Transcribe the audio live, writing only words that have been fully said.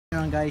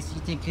guys,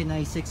 C10 Kid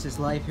 96 is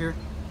live here.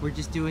 We're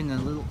just doing a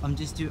little, I'm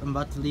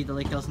about to leave the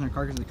Lake Elsinore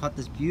car because we caught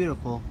this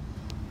beautiful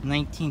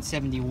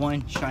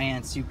 1971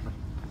 Cheyenne Super.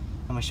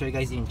 I'm gonna show you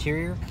guys the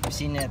interior. I've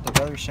seen it at the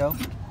weather show.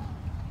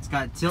 It's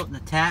got tilt and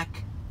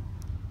attack,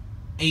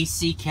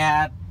 AC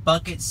cab,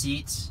 bucket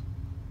seats,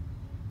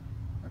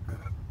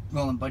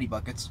 rolling buddy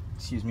buckets,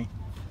 excuse me.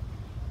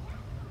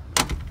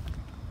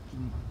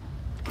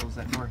 Close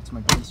that door, it's my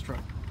buddy's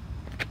truck.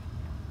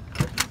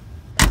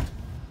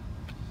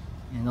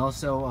 And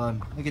also,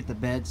 look at the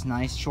beds,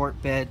 nice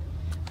short bed,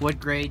 wood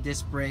grain,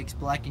 disc brakes,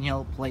 black and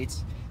yellow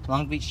plates,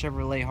 Long Beach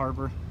Chevrolet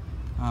Harbor.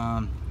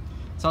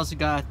 It's also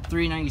got a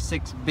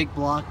 396 big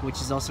block,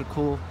 which is also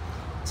cool.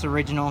 It's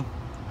original.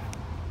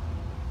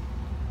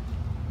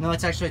 No,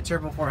 it's actually a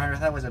turbo 400. I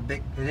thought it was a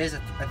big.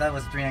 I thought it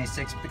was a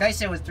 396. The guy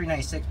said it was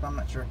 396, but I'm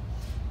not sure.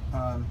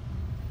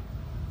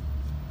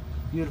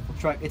 Beautiful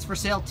truck. It's for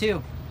sale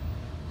too.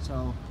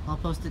 So I'll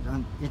post it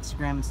on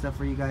Instagram and stuff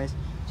for you guys.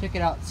 Check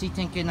it out,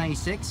 C10 Kid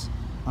 96.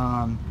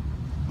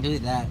 Look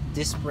at that,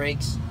 disc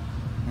brakes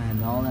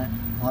and all that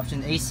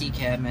option. AC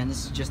cab, man.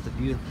 This is just a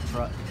beautiful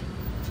truck.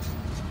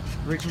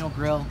 Original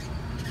grill.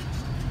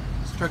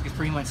 This truck is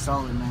pretty much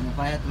solid, man. If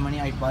I had the money,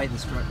 I'd buy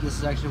this truck. This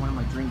is actually one of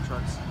my dream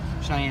trucks.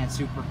 Cheyenne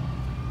Super.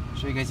 I'll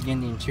show you guys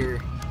again the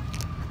interior.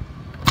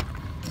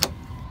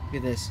 Look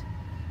at this.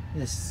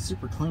 This is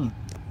super clean.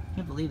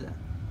 Can't believe that.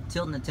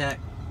 Tilt and attack.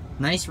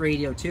 Nice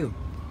radio too.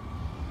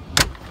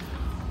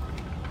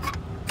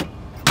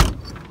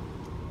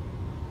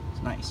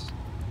 It's nice.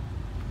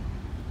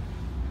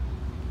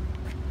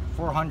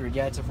 400,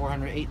 yeah, it's a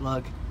 408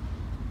 lug.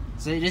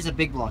 So it is a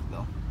big block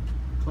though.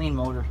 Clean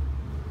motor.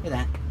 Look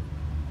at that.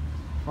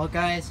 Well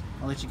guys,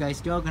 I'll let you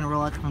guys go. Gonna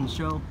roll out from the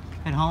show,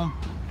 head home.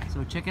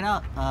 So check it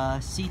out.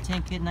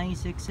 C10 Kid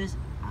 96 is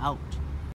out.